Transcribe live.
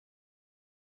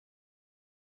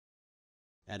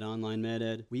At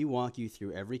OnlineMedEd, we walk you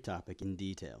through every topic in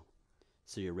detail,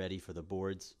 so you're ready for the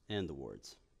boards and the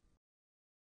wards.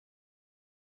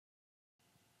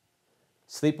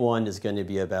 Sleep 1 is going to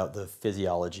be about the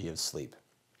physiology of sleep.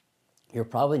 You're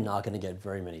probably not going to get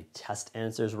very many test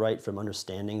answers right from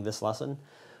understanding this lesson,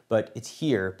 but it's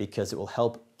here because it will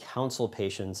help counsel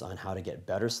patients on how to get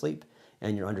better sleep,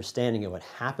 and your understanding of what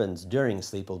happens during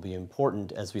sleep will be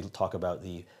important as we talk about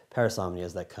the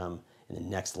parasomnias that come in the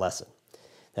next lesson.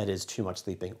 That is too much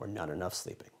sleeping or not enough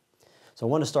sleeping. So I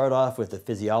want to start off with the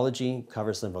physiology,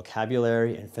 cover some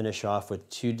vocabulary, and finish off with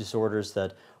two disorders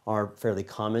that are fairly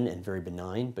common and very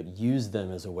benign, but use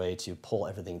them as a way to pull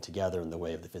everything together in the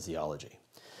way of the physiology.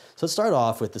 So let's start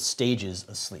off with the stages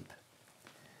of sleep.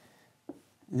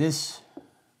 This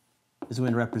is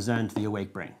going to represent the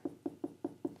awake brain.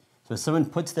 So if someone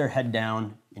puts their head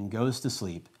down and goes to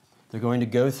sleep, they're going to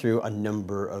go through a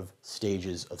number of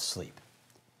stages of sleep.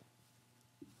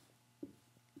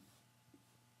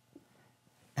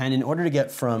 And in order to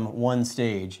get from one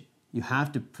stage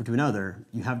to another,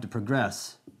 you have to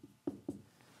progress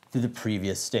through the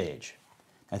previous stage.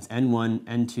 That's N1,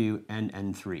 N2, and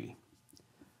N3.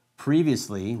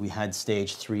 Previously, we had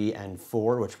stage 3 and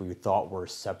 4, which we thought were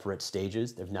separate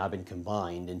stages. They've now been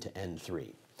combined into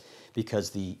N3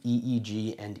 because the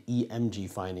EEG and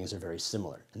EMG findings are very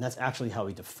similar. And that's actually how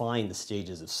we define the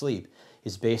stages of sleep,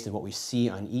 is based on what we see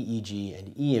on EEG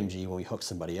and EMG when we hook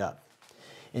somebody up.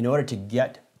 In order to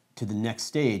get to the next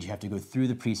stage, you have to go through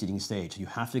the preceding stage. You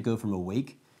have to go from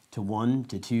awake to 1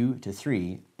 to 2 to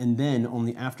 3, and then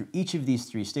only after each of these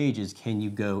 3 stages can you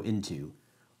go into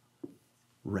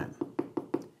REM.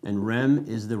 And REM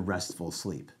is the restful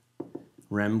sleep.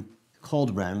 REM,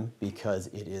 called REM because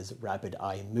it is rapid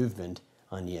eye movement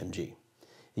on EMG.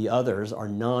 The others are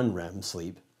non-REM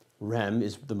sleep. REM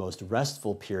is the most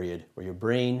restful period where your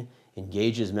brain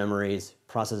engages memories,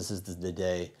 processes the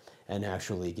day, and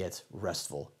actually gets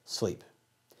restful sleep.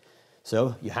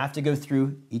 So you have to go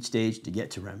through each stage to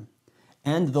get to REM.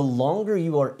 And the longer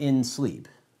you are in sleep,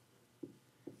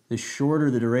 the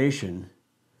shorter the duration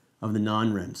of the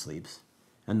non-REM sleeps,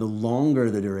 and the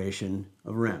longer the duration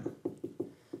of REM.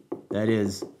 That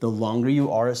is, the longer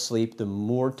you are asleep, the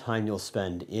more time you'll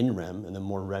spend in REM, and the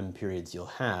more REM periods you'll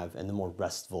have, and the more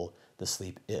restful the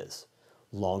sleep is.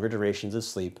 Longer durations of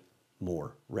sleep,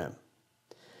 more REM.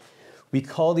 We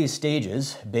call these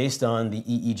stages based on the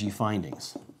EEG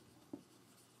findings.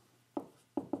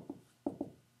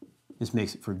 This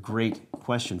makes it for great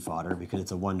question fodder because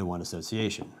it's a one-to-one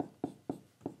association.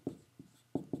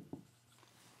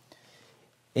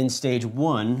 In stage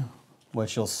 1,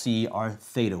 what you'll see are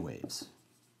theta waves.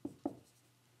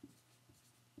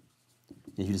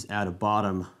 If you just add a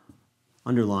bottom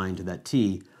underline to that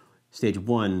T, stage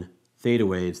 1, theta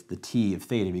waves, the T of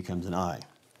theta becomes an I.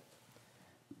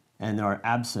 And there are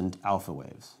absent alpha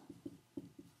waves.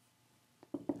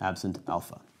 Absent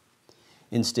alpha.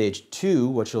 In stage 2,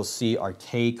 what you'll see are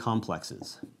K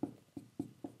complexes.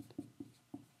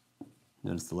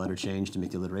 Notice the letter change to make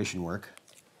the alliteration work.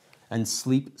 And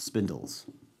sleep spindles.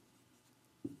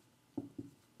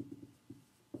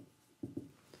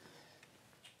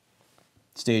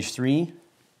 Stage 3,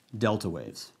 delta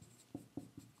waves.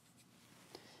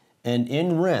 And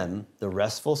in REM, the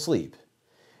restful sleep,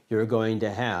 you're going to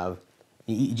have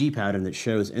an EEG pattern that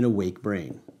shows an awake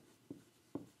brain.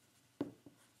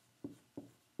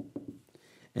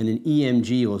 And an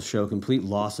EMG will show complete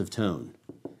loss of tone.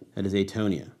 That is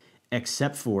atonia,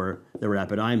 except for the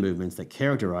rapid eye movements that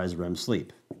characterize REM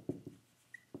sleep.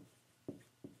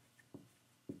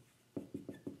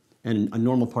 And a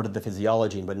normal part of the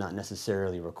physiology, but not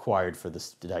necessarily required for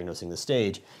this, diagnosing the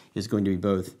stage, is going to be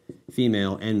both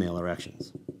female and male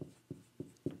erections.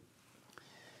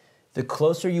 The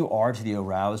closer you are to the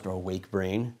aroused or awake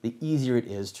brain, the easier it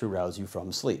is to arouse you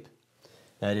from sleep.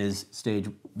 That is, stage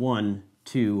 1,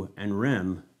 2, and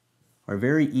REM are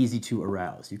very easy to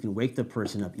arouse. You can wake the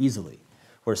person up easily,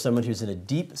 where someone who's in a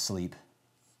deep sleep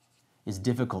is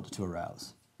difficult to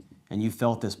arouse. And you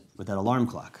felt this with that alarm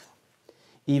clock.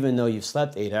 Even though you've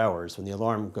slept 8 hours, when the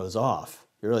alarm goes off,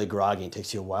 you're really groggy and it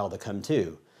takes you a while to come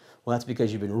to. Well, that's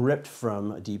because you've been ripped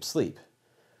from a deep sleep.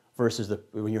 Versus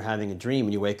when you're having a dream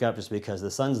and you wake up just because the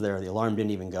sun's there and the alarm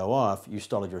didn't even go off, you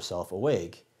startled yourself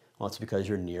awake. Well, it's because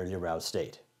you're near the aroused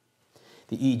state.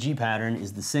 The EEG pattern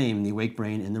is the same in the awake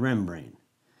brain and the REM brain.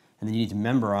 And then you need to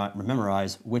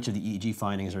memorize which of the EEG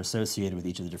findings are associated with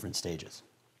each of the different stages.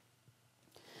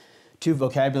 2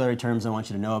 vocabulary terms I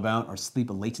want you to know about are sleep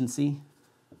latency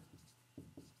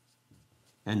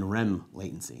and REM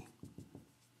latency.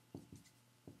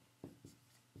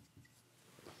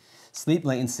 Sleep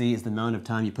latency is the amount of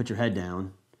time you put your head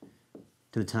down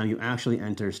to the time you actually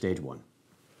enter stage 1.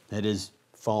 That is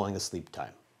falling asleep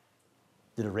time,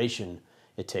 the duration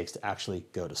it takes to actually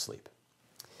go to sleep.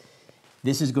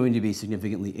 This is going to be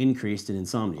significantly increased in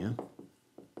insomnia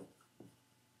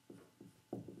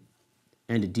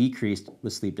and decreased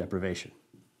with sleep deprivation.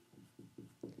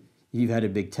 If you've had a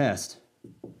big test,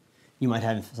 you might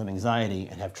have some anxiety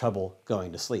and have trouble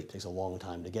going to sleep. It takes a long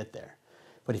time to get there.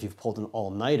 But if you've pulled an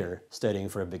all-nighter studying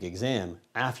for a big exam,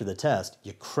 after the test,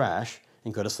 you crash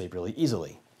and go to sleep really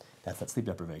easily. That's that sleep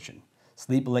deprivation.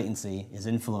 Sleep latency is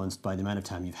influenced by the amount of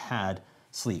time you've had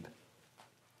sleep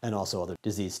and also other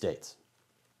disease states.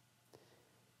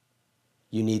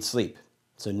 You need sleep,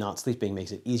 so not sleeping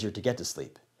makes it easier to get to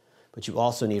sleep. But you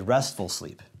also need restful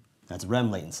sleep. That's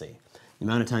REM latency, the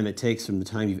amount of time it takes from the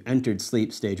time you've entered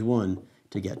sleep stage 1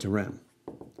 to get to REM.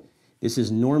 This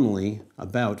is normally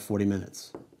about 40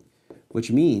 minutes,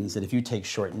 which means that if you take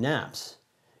short naps,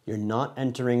 you're not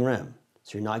entering REM,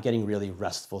 so you're not getting really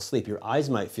restful sleep. Your eyes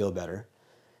might feel better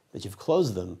that you've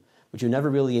closed them, but you've never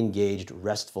really engaged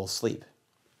restful sleep.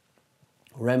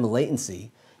 REM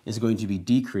latency is going to be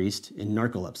decreased in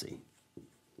narcolepsy.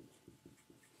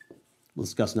 We'll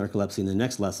discuss narcolepsy in the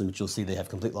next lesson, but you'll see they have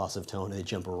complete loss of tone and they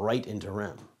jump right into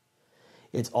REM.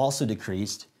 It's also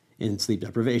decreased in sleep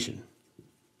deprivation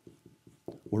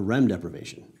or REM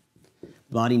deprivation.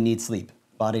 Body needs sleep.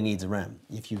 Body needs REM.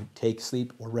 If you take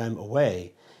sleep or REM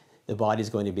away, the body is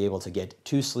going to be able to get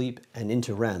to sleep and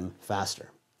into REM faster.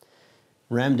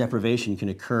 REM deprivation can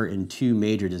occur in 2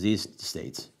 major disease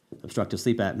states, obstructive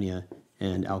sleep apnea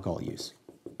and alcohol use.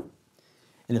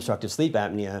 In obstructive sleep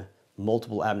apnea,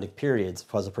 multiple apneic periods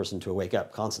cause a person to wake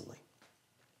up constantly.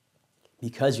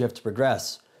 Because you have to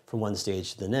progress from one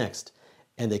stage to the next,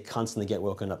 and they constantly get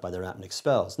woken up by their apneic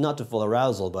spells, not to full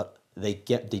arousal, but they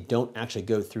don't actually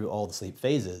go through all the sleep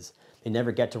phases. They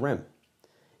never get to REM.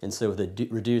 And so with a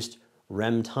reduced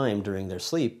REM time during their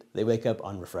sleep, they wake up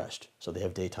unrefreshed, so they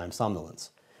have daytime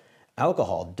somnolence.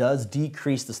 Alcohol does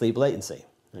decrease the sleep latency.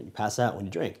 You pass out when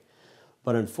you drink.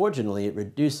 But unfortunately, it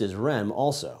reduces REM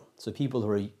also. So people who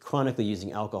are chronically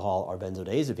using alcohol or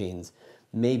benzodiazepines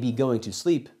may be going to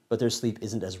sleep, but their sleep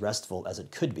isn't as restful as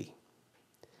it could be.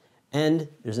 And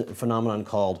there's a phenomenon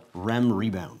called REM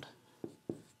rebound.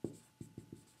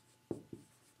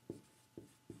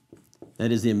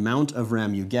 That is, the amount of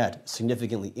REM you get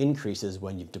significantly increases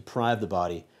when you've deprived the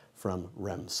body from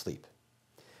REM sleep.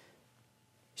 You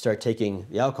start taking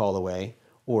the alcohol away,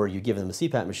 or you give them a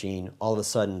CPAP machine, all of a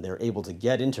sudden they're able to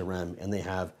get into REM and they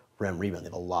have REM rebound. They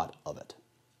have a lot of it.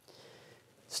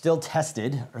 Still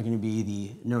tested are going to be the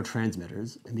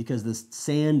neurotransmitters, and because this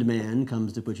sand man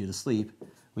comes to put you to sleep,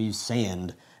 we use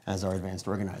sand as our advanced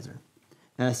organizer.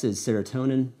 S is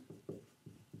serotonin,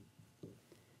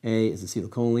 A is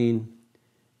acetylcholine,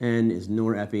 N is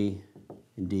norepi,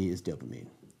 and D is dopamine.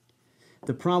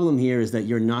 The problem here is that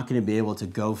you're not going to be able to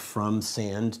go from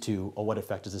sand to, oh, what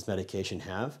effect does this medication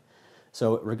have?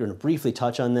 So we're going to briefly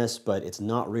touch on this, but it's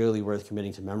not really worth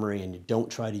committing to memory, and you don't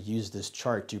try to use this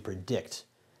chart to predict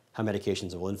how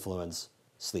medications will influence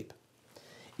sleep.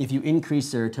 If you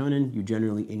increase serotonin, you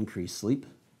generally increase sleep.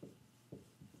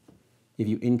 If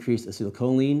you increase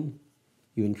acetylcholine,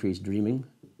 you increase dreaming,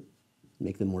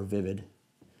 make them more vivid.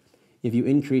 If you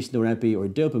increase norepi or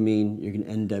dopamine, you're going to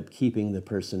end up keeping the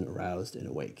person aroused and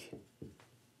awake.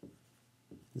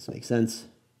 This makes sense.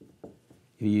 If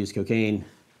you use cocaine,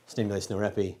 stimulates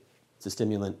norepi, it's a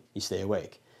stimulant, you stay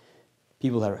awake.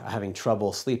 People that are having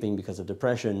trouble sleeping because of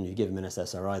depression, you give them an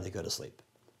SSRI, they go to sleep.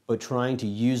 But trying to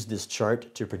use this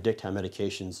chart to predict how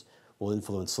medications will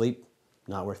influence sleep,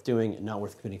 not worth doing and not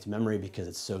worth committing to memory because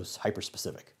it's so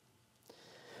hyper-specific.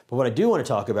 But what I do want to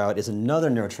talk about is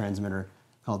another neurotransmitter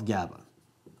called GABA.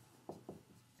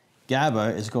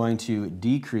 GABA is going to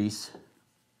decrease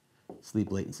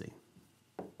sleep latency.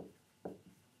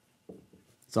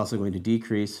 It's also going to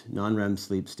decrease non-REM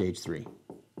sleep stage 3.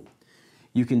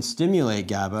 You can stimulate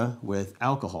GABA with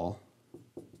alcohol,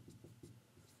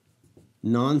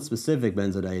 non-specific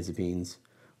benzodiazepines,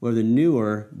 or the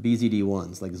newer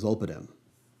BZD1s like zolpidem.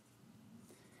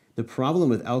 The problem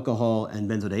with alcohol and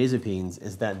benzodiazepines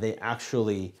is that they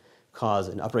actually cause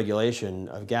an upregulation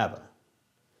of GABA,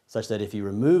 such that if you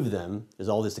remove them, there's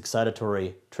all these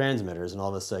excitatory transmitters, and all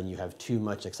of a sudden you have too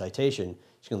much excitation,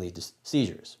 which can lead to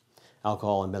seizures.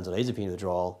 Alcohol and benzodiazepine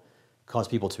withdrawal cause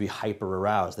people to be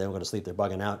hyper-aroused. They don't go to sleep, they're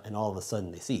bugging out, and all of a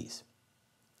sudden they seize.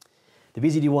 The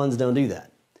BZD1s don't do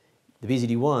that. The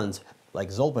BZD1s, like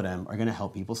zolpidem, are going to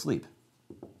help people sleep.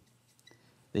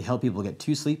 They help people get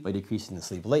to sleep by decreasing the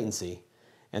sleep latency,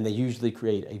 and they usually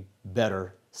create a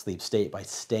better sleep state by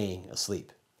staying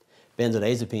asleep.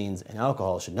 Benzodiazepines and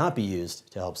alcohol should not be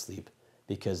used to help sleep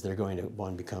because they're going to,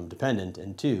 one, become dependent,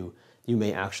 and two, you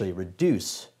may actually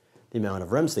reduce the amount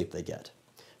of REM sleep they get.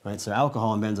 Right? So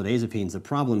alcohol and benzodiazepines, the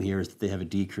problem here is that they have a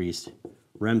decreased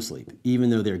REM sleep. Even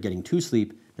though they're getting to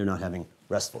sleep, they're not having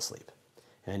restful sleep.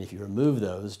 And if you remove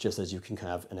those, just as you can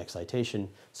have an excitation,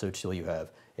 so too you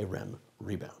have a REM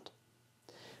rebound.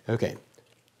 Okay,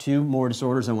 2 more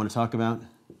disorders I want to talk about.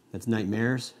 That's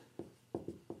nightmares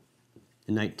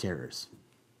and night terrors.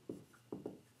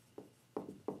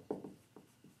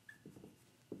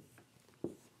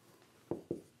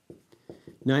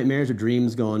 Nightmares are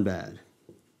dreams gone bad.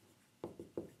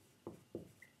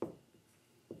 And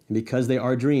because they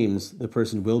are dreams, the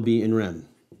person will be in REM,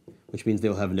 which means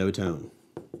they'll have no tone.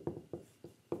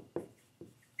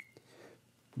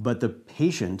 But the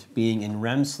patient being in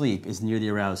REM sleep is near the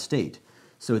aroused state,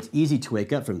 so it's easy to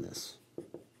wake up from this.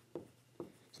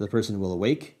 So the person will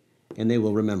awake and they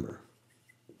will remember.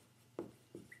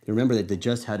 They remember that they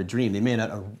just had a dream. They may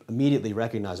not immediately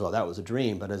recognize, well, that was a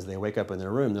dream, but as they wake up in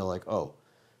their room, they're like, oh,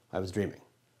 I was dreaming.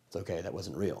 It's okay, that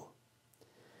wasn't real.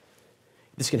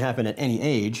 This can happen at any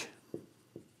age, and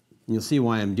you'll see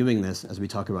why I'm doing this as we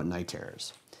talk about night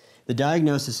terrors. The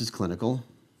diagnosis is clinical,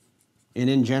 and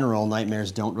in general,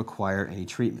 nightmares don't require any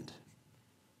treatment.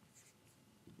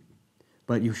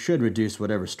 But you should reduce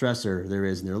whatever stressor there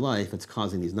is in their life that's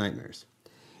causing these nightmares.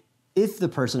 If the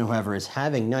person, however, is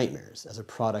having nightmares as a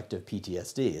product of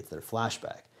PTSD, it's their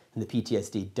flashback, and the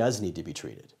PTSD does need to be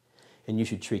treated. And you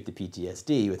should treat the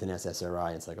PTSD with an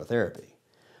SSRI and psychotherapy.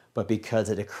 But because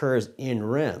it occurs in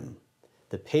REM,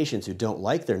 the patients who don't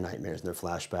like their nightmares and their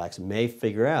flashbacks may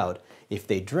figure out if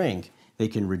they drink, they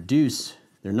can reduce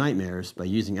their nightmares by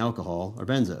using alcohol or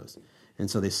benzos. And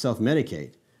so they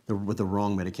self-medicate with the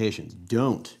wrong medications.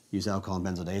 Don't use alcohol and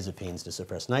benzodiazepines to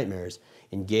suppress nightmares.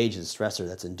 Engage the stressor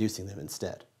that's inducing them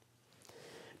instead.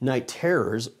 Night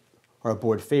terrors are a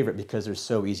board favorite because they're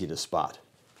so easy to spot.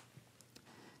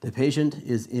 The patient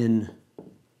is in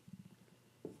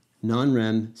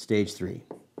non-REM stage 3.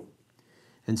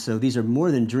 And so these are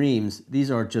more than dreams, these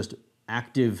are just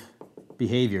active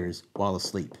behaviors while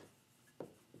asleep.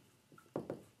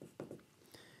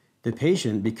 The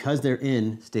patient, because they're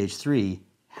in stage 3,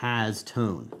 has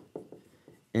tone.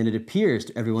 And it appears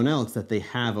to everyone else that they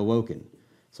have awoken.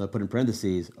 So I put in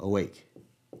parentheses, awake.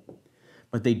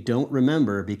 But they don't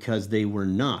remember because they were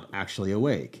not actually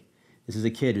awake. This is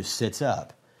a kid who sits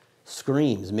up,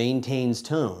 screams, maintains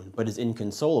tone, but is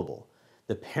inconsolable.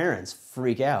 The parents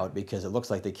freak out because it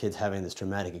looks like the kid's having this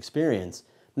traumatic experience,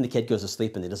 and the kid goes to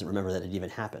sleep and they doesn't remember that it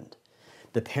even happened.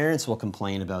 The parents will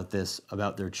complain about this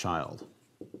about their child.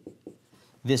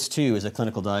 This too is a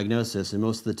clinical diagnosis, and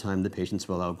most of the time the patients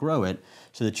will outgrow it,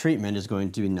 so the treatment is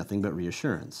going to be nothing but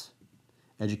reassurance.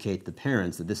 Educate the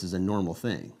parents that this is a normal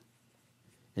thing,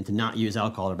 and to not use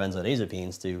alcohol or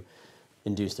benzodiazepines to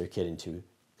induce their kid into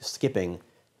skipping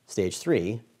stage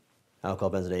 3, alcohol,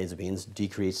 benzodiazepines,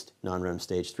 decreased non-REM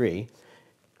stage 3.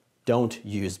 Don't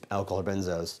use alcohol or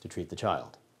benzos to treat the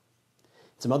child.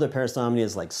 Some other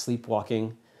parasomnias like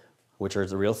sleepwalking, which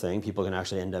is a real thing. People can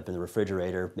actually end up in the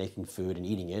refrigerator making food and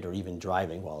eating it, or even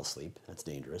driving while asleep. That's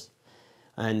dangerous.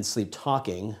 And sleep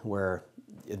talking, where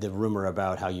the rumor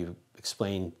about how you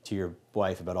explain to your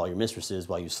wife about all your mistresses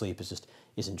while you sleep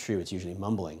isn't true. It's usually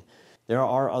mumbling. There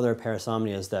are other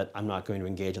parasomnias that I'm not going to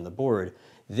engage on the board.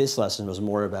 This lesson was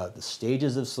more about the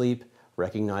stages of sleep,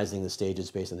 recognizing the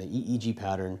stages based on the EEG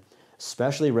pattern,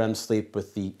 especially REM sleep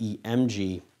with the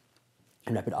EMG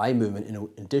and rapid eye movement in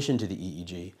addition to the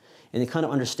EEG, and then kind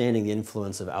of understanding the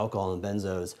influence of alcohol and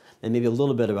benzos, and maybe a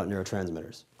little bit about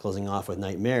neurotransmitters. Closing off with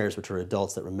nightmares, which are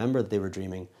adults that remember that they were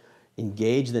dreaming,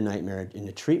 engage the nightmare in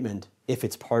a treatment if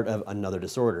it's part of another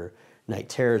disorder. Night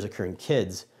terrors occur in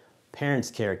kids.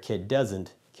 Parents care, kid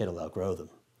doesn't, kid will outgrow them.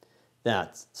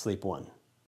 That's sleep 1.